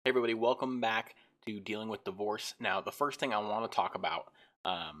Everybody, welcome back to Dealing with Divorce. Now, the first thing I want to talk about,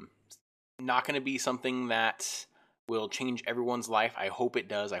 um, not going to be something that will change everyone's life. I hope it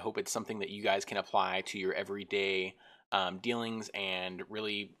does. I hope it's something that you guys can apply to your everyday dealings and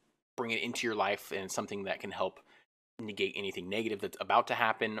really bring it into your life, and something that can help negate anything negative that's about to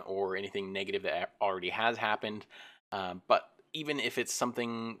happen or anything negative that already has happened. But even if it's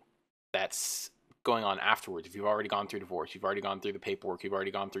something that's going on afterwards, if you've already gone through divorce, you've already gone through the paperwork, you've already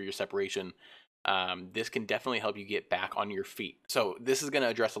gone through your separation, this can definitely help you get back on your feet. So this is going to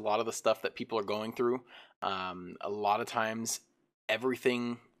address a lot of the stuff that people are going through. A lot of times,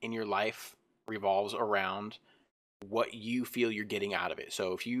 everything in your life revolves around what you feel you're getting out of it.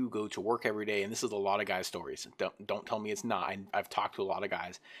 So if you go to work every day, and this is a lot of guys' stories, don't tell me it's not. I've talked to a lot of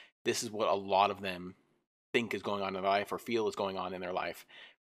guys. This is what a lot of them think is going on in their life or feel is going on in their life.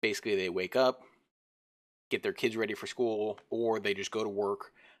 Basically, they wake up, get their kids ready for school, or they just go to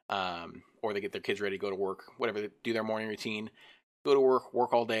work, or they get their kids ready to go to work, whatever, they do their morning routine, go to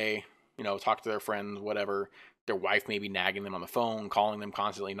work all day, talk to their friends, whatever. Their wife may be nagging them on the phone, calling them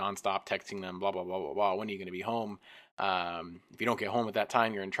constantly, nonstop, texting them, blah, blah, blah, blah, blah. When are you going to be home? If you don't get home at that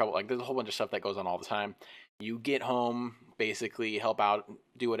time, you're in trouble. Like, there's a whole bunch of stuff that goes on all the time. You get home, basically help out,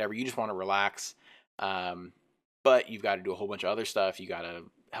 do whatever. You just want to relax. But you've got to do a whole bunch of other stuff. You got to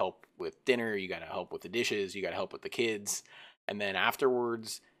help with dinner. You got to help with the dishes. You got to help with the kids. And then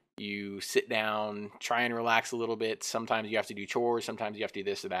afterwards, you sit down, try and relax a little bit. Sometimes you have to do chores. Sometimes you have to do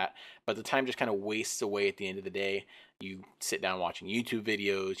this or that. But the time just kind of wastes away at the end of the day. You sit down watching YouTube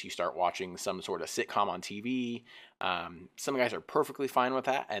videos. You start watching some sort of sitcom on TV. Some guys are perfectly fine with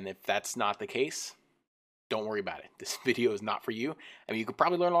that. And if that's not the case, don't worry about it. This video is not for you. I mean, you could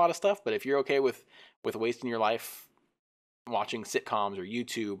probably learn a lot of stuff, but if you're okay with wasting your life watching sitcoms or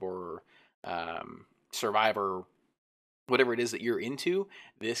YouTube or Survivor, whatever it is that you're into,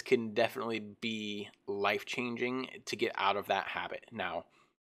 this can definitely be life-changing to get out of that habit. Now,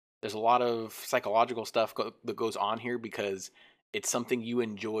 there's a lot of psychological stuff that goes on here because it's something you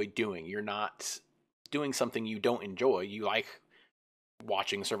enjoy doing. You're not doing something you don't enjoy. You like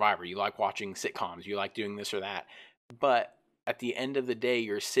watching Survivor, you like watching sitcoms, you like doing this or that. But at the end of the day,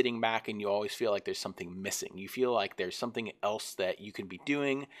 you're sitting back and you always feel like there's something missing. You feel like there's something else that you can be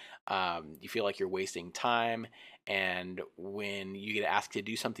doing. You feel like you're wasting time. And when you get asked to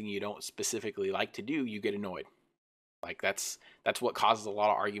do something you don't specifically like to do, you get annoyed. Like, that's what causes a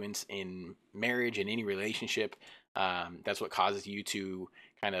lot of arguments in marriage and any relationship. That's what causes you to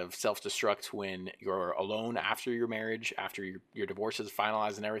kind of self-destruct when you're alone after your marriage, after your divorce is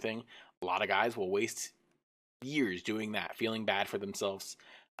finalized and everything. A lot of guys will waste years doing that, feeling bad for themselves,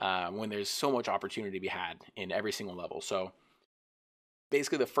 when there's so much opportunity to be had in every single level. So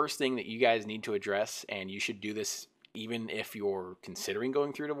basically, the first thing that you guys need to address, and you should do this even if you're considering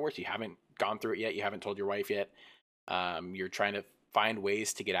going through divorce, you haven't gone through it yet, you haven't told your wife yet, you're trying to find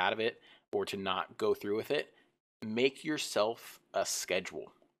ways to get out of it or to not go through with it, make yourself a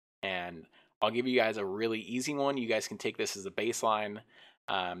schedule. And I'll give you guys a really easy one. You guys can take this as a baseline,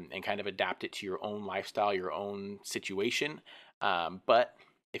 and kind of adapt it to your own lifestyle, your own situation. But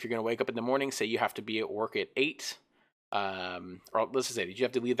if you're going to wake up in the morning, say you have to be at work at 8, or let's just say that you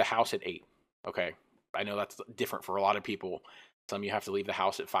have to leave the house at 8. Okay. I know that's different for a lot of people. Some of you have to leave the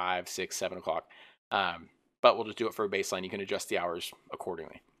house at 5, 6, 7 o'clock. But we'll just do it for a baseline. You can adjust the hours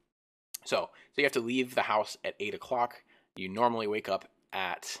accordingly. So you have to leave the house at 8 o'clock. You normally wake up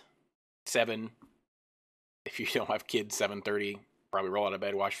at 7. If you don't have kids, 7:30. Probably roll out of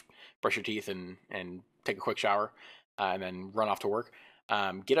bed, brush your teeth, and take a quick shower, and then run off to work.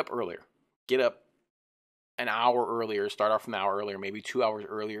 Get up earlier. Get up an hour earlier. Start off an hour earlier, maybe 2 hours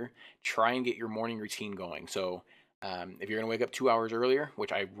earlier. Try and get your morning routine going. So if you're going to wake up 2 hours earlier,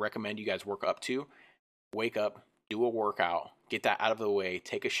 which I recommend you guys work up to, wake up, do a workout, get that out of the way,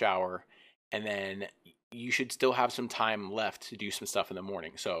 take a shower, and then you should still have some time left to do some stuff in the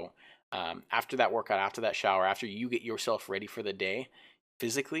morning. So after that workout, after that shower, after you get yourself ready for the day,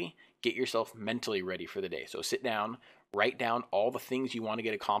 physically, get yourself mentally ready for the day. So sit down, write down all the things you want to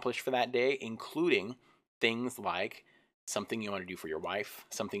get accomplished for that day, including things like something you want to do for your wife,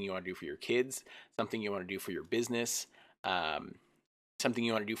 something you want to do for your kids, something you want to do for your business, something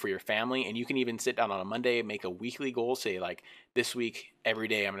you want to do for your family. And you can even sit down on a Monday, make a weekly goal, say like, this week, every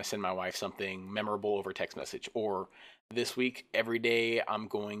day, I'm going to send my wife something memorable over text message. Or this week, every day, I'm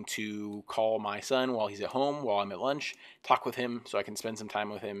going to call my son while he's at home, while I'm at lunch, talk with him so I can spend some time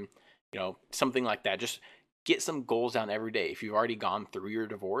with him, something like that. Just get some goals down every day. If you've already gone through your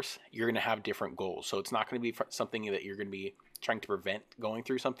divorce, you're going to have different goals. So it's not going to be something that you're going to be trying to prevent going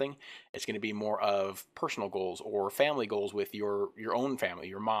through something. It's going to be more of personal goals or family goals with your own family,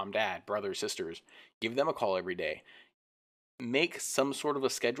 your mom, dad, brothers, sisters. Give them a call every day. Make some sort of a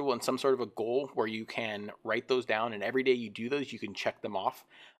schedule and some sort of a goal where you can write those down, and every day you do those, you can check them off,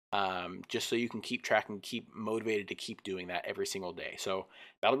 just so you can keep track and keep motivated to keep doing that every single day. So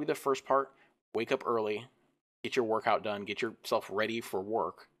that'll be the first part. Wake up early, get your workout done, get yourself ready for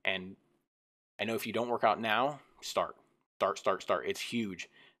work. And I know if you don't work out now, start. It's huge.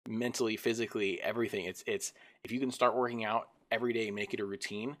 Mentally, physically, everything. It's if you can start working out every day, make it a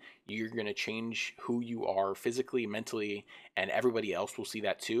routine, you're going to change who you are physically, mentally, and everybody else will see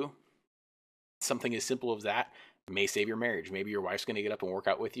that too. Something as simple as that may save your marriage. Maybe your wife's going to get up and work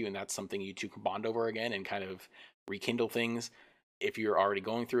out with you, and that's something you two can bond over again and kind of rekindle things. If you're already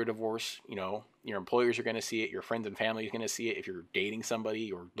going through a divorce, you know, your employers are going to see it, your friends and family are going to see it. If you're dating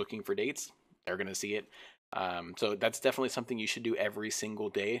somebody or looking for dates, they're going to see it. So that's definitely something you should do every single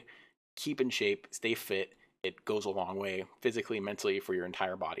day. Keep in shape, stay fit. It goes a long way physically, mentally, for your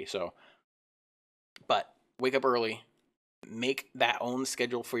entire body. So, but wake up early, make that own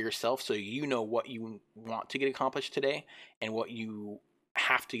schedule for yourself so you know what you want to get accomplished today and what you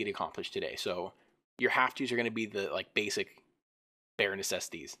have to get accomplished today. So your have to's are going to be the like basic bare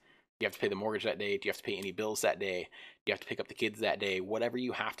necessities. You have to pay the mortgage that day. Do you have to pay any bills that day? Do you have to pick up the kids that day? Whatever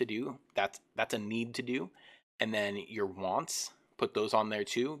you have to do, that's a need to do. And then your wants, put those on there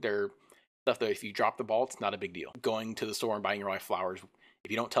too. They're stuff that if you drop the ball, it's not a big deal. Going to the store and buying your wife flowers,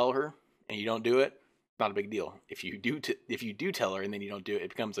 if you don't tell her and you don't do it, not a big deal. If you do tell her and then you don't do it, it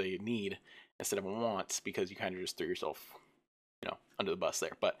becomes a need instead of a want, because you kind of just threw yourself, under the bus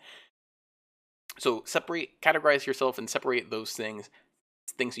there. But so categorize yourself and separate those things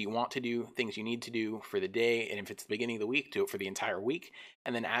you want to do, things you need to do for the day. And if it's the beginning of the week, do it for the entire week.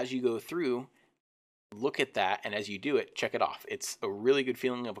 And then as you go through, look at that. And as you do it, check it off. It's a really good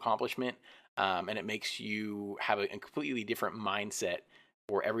feeling of accomplishment. And it makes you have a completely different mindset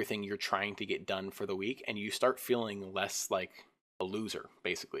for everything you're trying to get done for the week. And you start feeling less like a loser,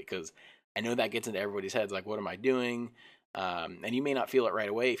 basically, because I know that gets into everybody's heads. Like, what am I doing? And you may not feel it right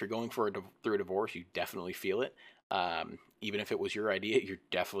away. If you're going through a divorce, you definitely feel it. Even if it was your idea, you're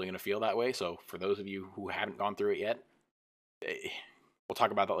definitely going to feel that way. So for those of you who haven't gone through it yet, we'll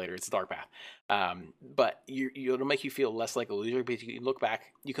talk about that later. It's a dark path. But it'll make you feel less like a loser, because you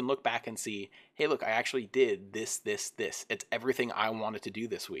can look back and see, hey, look, I actually did this. It's everything I wanted to do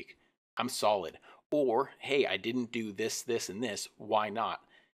this week. I'm solid. Or, hey, I didn't do this, and this. Why not?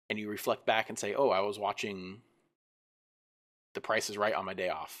 And you reflect back and say, oh, I was watching The Price is Right on my day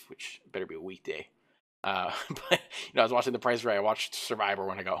off, which better be a weekday. But I was watching The Price is Right. I watched Survivor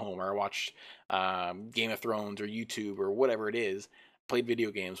when I got home, or I watched Game of Thrones or YouTube or whatever it is. Played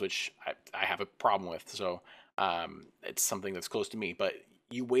video games, which I have a problem with. So it's something that's close to me. But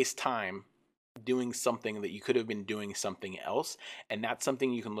you waste time doing something that you could have been doing something else, and that's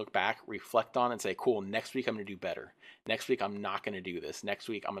something you can look back, reflect on, and say, cool, next week I'm going to do better. Next week I'm not going to do this. Next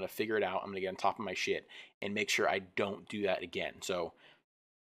week I'm going to figure it out. I'm going to get on top of my shit and make sure I don't do that again. So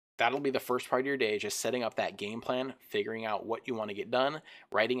that'll be the first part of your day, just setting up that game plan, figuring out what you want to get done,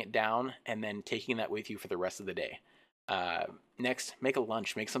 writing it down, and then taking that with you for the rest of the day. Next, make a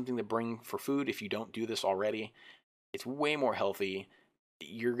lunch. Make something to bring for food if you don't do this already. It's way more healthy.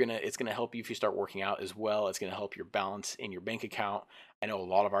 It's gonna help you if you start working out as well. It's gonna help your balance in your bank account. I know a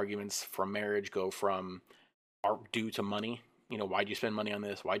lot of arguments from marriage go from are due to money. Why'd you spend money on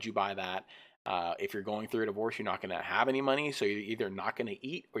this? Why'd you buy that? If you're going through a divorce, you're not going to have any money, so you're either not going to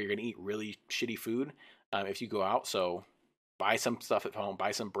eat or you're going to eat really shitty food if you go out. So buy some stuff at home,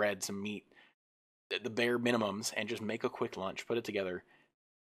 buy some bread, some meat, the bare minimums, and just make a quick lunch. Put it together,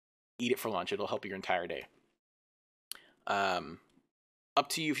 eat it for lunch. It'll help your entire day. Up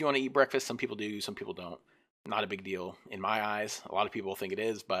to you if you want to eat breakfast. Some people do, some people don't. Not a big deal in my eyes. A lot of people think it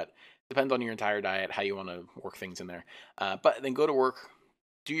is, but depends on your entire diet, how you want to work things in there. But then go to work.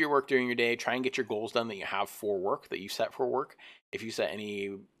 Do your work during your day. Try and get your goals done that you have for work, that you set for work. If you set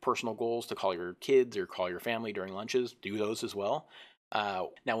any personal goals to call your kids or call your family during lunches, do those as well.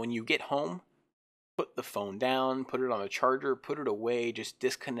 Now, when you get home, put the phone down, put it on a charger, put it away, just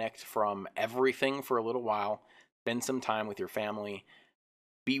disconnect from everything for a little while. Spend some time with your family.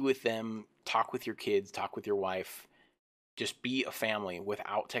 Be with them. Talk with your kids. Talk with your wife. Just be a family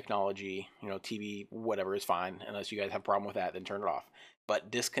without technology. TV, whatever is fine. Unless you guys have a problem with that, then turn it off.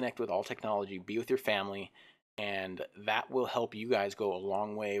 But disconnect with all technology. Be with your family, and that will help you guys go a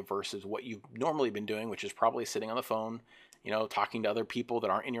long way versus what you've normally been doing, which is probably sitting on the phone, talking to other people that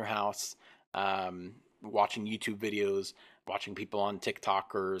aren't in your house. watching YouTube videos, watching people on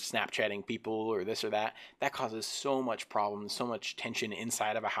TikTok or Snapchatting people or this or that. That causes so much problems, so much tension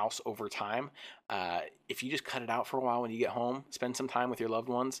inside of a house over time. If you just cut it out for a while when you get home, spend some time with your loved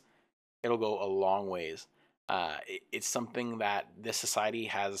ones, it'll go a long ways. It's something that this society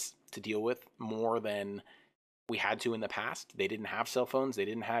has to deal with more than we had to in the past. They didn't have cell phones, they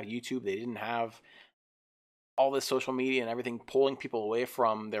didn't have YouTube, they didn't have all this social media and everything pulling people away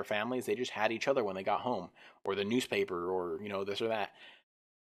from their families. They just had each other when they got home, or the newspaper, or this or that.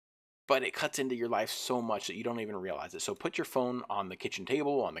 But it cuts into your life so much that you don't even realize it. So put your phone on the kitchen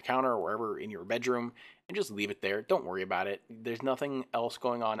table, on the counter, or wherever in your bedroom, and just leave it there. Don't worry about it. There's nothing else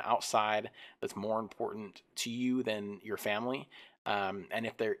going on outside that's more important to you than your family. And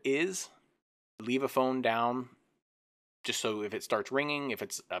if there is, leave a phone down, just so if it starts ringing, if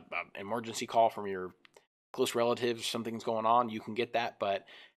it's an emergency call from your close relatives, something's going on, you can get that. But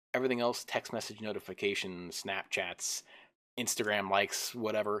everything else, text message notifications, Snapchats, Instagram likes,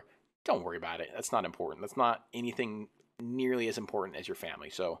 whatever, don't worry about it. That's not important. That's not anything nearly as important as your family.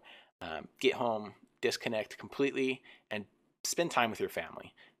 So get home, disconnect completely, and spend time with your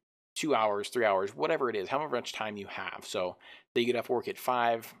family. 2 hours, 3 hours, whatever it is, however much time you have. So they get off work at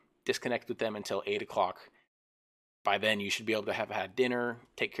 5, disconnect with them until 8 o'clock. By then, you should be able to have had dinner,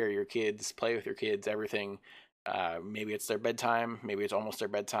 take care of your kids, play with your kids, everything. Maybe it's their bedtime. Maybe it's almost their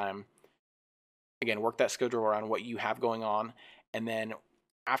bedtime. Again, work that schedule around what you have going on. And then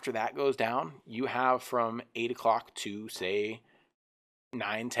after that goes down, you have from 8 o'clock to, say,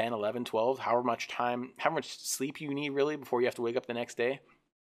 9, 10, 11, 12, however much time, how much sleep you need really before you have to wake up the next day,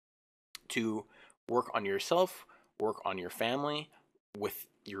 to work on yourself, work on your family, with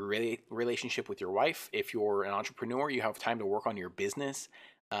your relationship with your wife. If you're an entrepreneur, you have time to work on your business.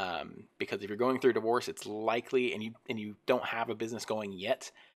 Because if you're going through a divorce, it's likely, and you don't have a business going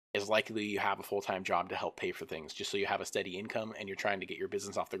yet, it's likely you have a full-time job to help pay for things, just so you have a steady income and you're trying to get your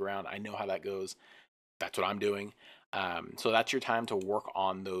business off the ground. I know how that goes. That's what I'm doing. So that's your time to work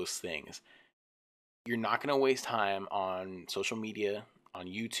on those things. You're not going to waste time on social media, on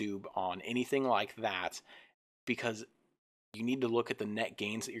YouTube, on anything like that, because you need to look at the net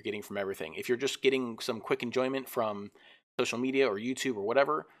gains that you're getting from everything. If you're just getting some quick enjoyment from social media or YouTube or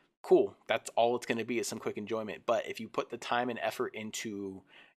whatever, cool. That's all it's going to be, is some quick enjoyment. But if you put the time and effort into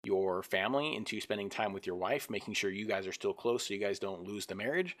your family, into spending time with your wife, making sure you guys are still close so you guys don't lose the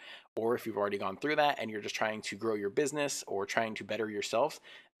marriage, or if you've already gone through that and you're just trying to grow your business or trying to better yourself,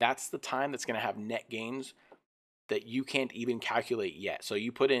 that's the time that's going to have net gains that you can't even calculate yet. So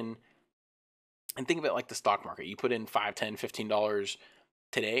you put in, and think of it like the stock market. You put in $5, $10, $15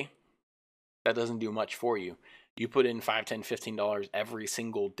 today, that doesn't do much for you. You put in $5, $10, $15 every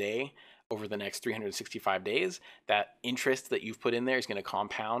single day over the next 365 days, that interest that you've put in there is going to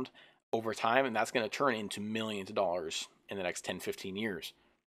compound over time, and that's going to turn into millions of dollars in the next 10, 15 years.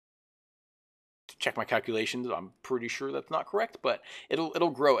 Check my calculations. I'm pretty sure that's not correct, but it'll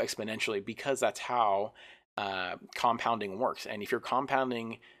grow exponentially, because that's how compounding works. And if you're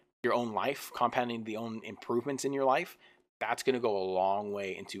compounding your own life, compounding the own improvements in your life, that's going to go a long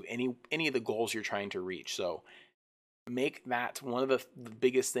way into any of the goals you're trying to reach. So make that one of the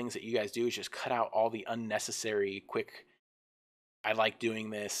biggest things that you guys do, is just cut out all the unnecessary quick, I like doing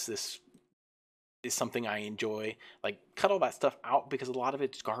this is something I enjoy. Like, cut all that stuff out, because a lot of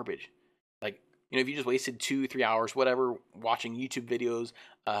it's garbage. Like, if you just wasted 2-3 hours, whatever, watching YouTube videos,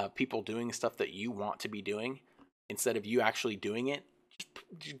 people doing stuff that you want to be doing, instead of you actually doing it,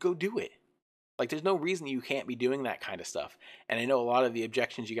 just go do it. Like, there's no reason you can't be doing that kind of stuff. And I know a lot of the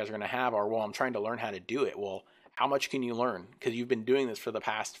objections you guys are going to have are, well, I'm trying to learn how to do it. Well, how much can you learn? Because you've been doing this for the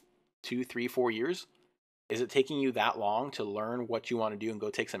past 2, 3, 4 years. Is it taking you that long to learn what you want to do and go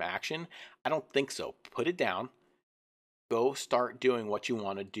take some action? I don't think so. Put it down. Go start doing what you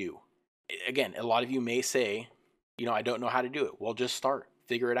want to do. Again, a lot of you may say, I don't know how to do it. Well, just start.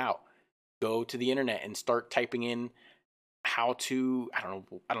 Figure it out. Go to the internet and start typing in how to, I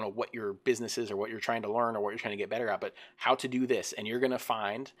don't know what your business is or what you're trying to learn or what you're trying to get better at, but how to do this. And you're going to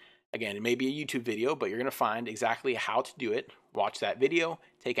find, again, it may be a YouTube video, but you're going to find exactly how to do it. Watch that video,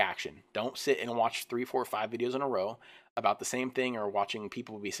 take action. Don't sit and watch 3, 4, 5 videos in a row about the same thing, or watching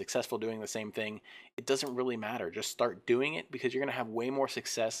people be successful doing the same thing. It doesn't really matter. Just start doing it, because you're going to have way more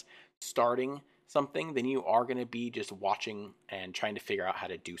success starting something than you are going to be just watching and trying to figure out how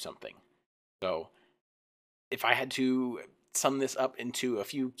to do something. So if I had to sum this up into a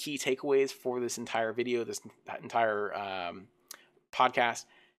few key takeaways for this entire video, this entire podcast,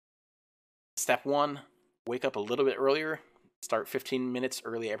 step 1, wake up a little bit earlier. Start 15 minutes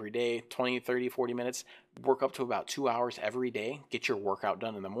early every day, 20, 30, 40 minutes. Work up to about 2 hours every day. Get your workout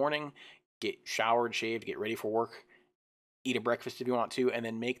done in the morning. get showered, shaved, get ready for work, eat a breakfast if you want to, and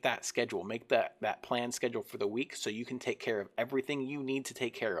then make that schedule, make that plan schedule for the week so you can take care of everything you need to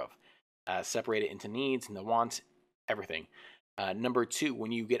take care of. Separate it into needs and the wants, everything. Number two,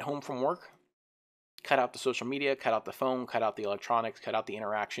 when you get home from work, cut out the social media, cut out the phone, cut out the electronics, cut out the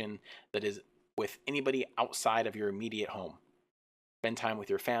interaction that is with anybody outside of your immediate home. Spend time with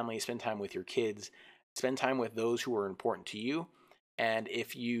your family, spend time with your kids, spend time with those who are important to you. And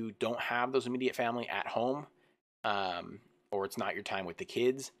if you don't have those immediate family at home, or it's not your time with the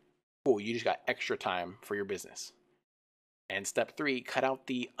kids, cool, you just got extra time for your business. And step three, cut out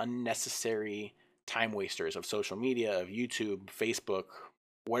the unnecessary time wasters of social media, of YouTube, Facebook,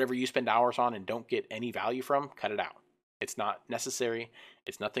 whatever you spend hours on and don't get any value from, cut it out. It's not necessary.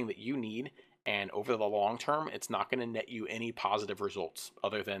 It's nothing that you need. And over the long term, it's not going to net you any positive results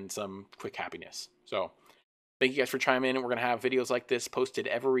other than some quick happiness. So thank you guys for chiming in. We're going to have videos like this posted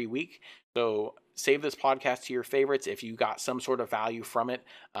every week. So save this podcast to your favorites if you got some sort of value from it.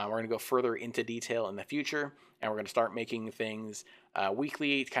 We're going to go further into detail in the future, and we're going to start making things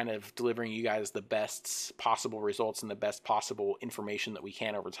weekly, kind of delivering you guys the best possible results and the best possible information that we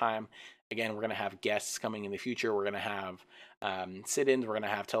can over time. Again, we're going to have guests coming in the future. We're going to have sit-ins. We're going to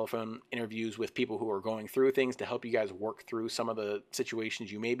have telephone interviews with people who are going through things to help you guys work through some of the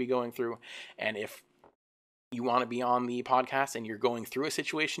situations you may be going through. And if you want to be on the podcast and you're going through a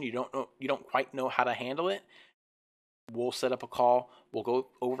situation, you don't quite know how to handle it, we'll set up a call. We'll go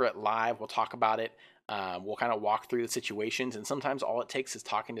over it live. We'll talk about it. We'll kind of walk through the situations. And sometimes all it takes is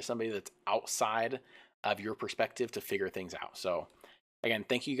talking to somebody that's outside of your perspective to figure things out. So again,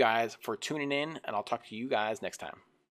 thank you guys for tuning in, and I'll talk to you guys next time.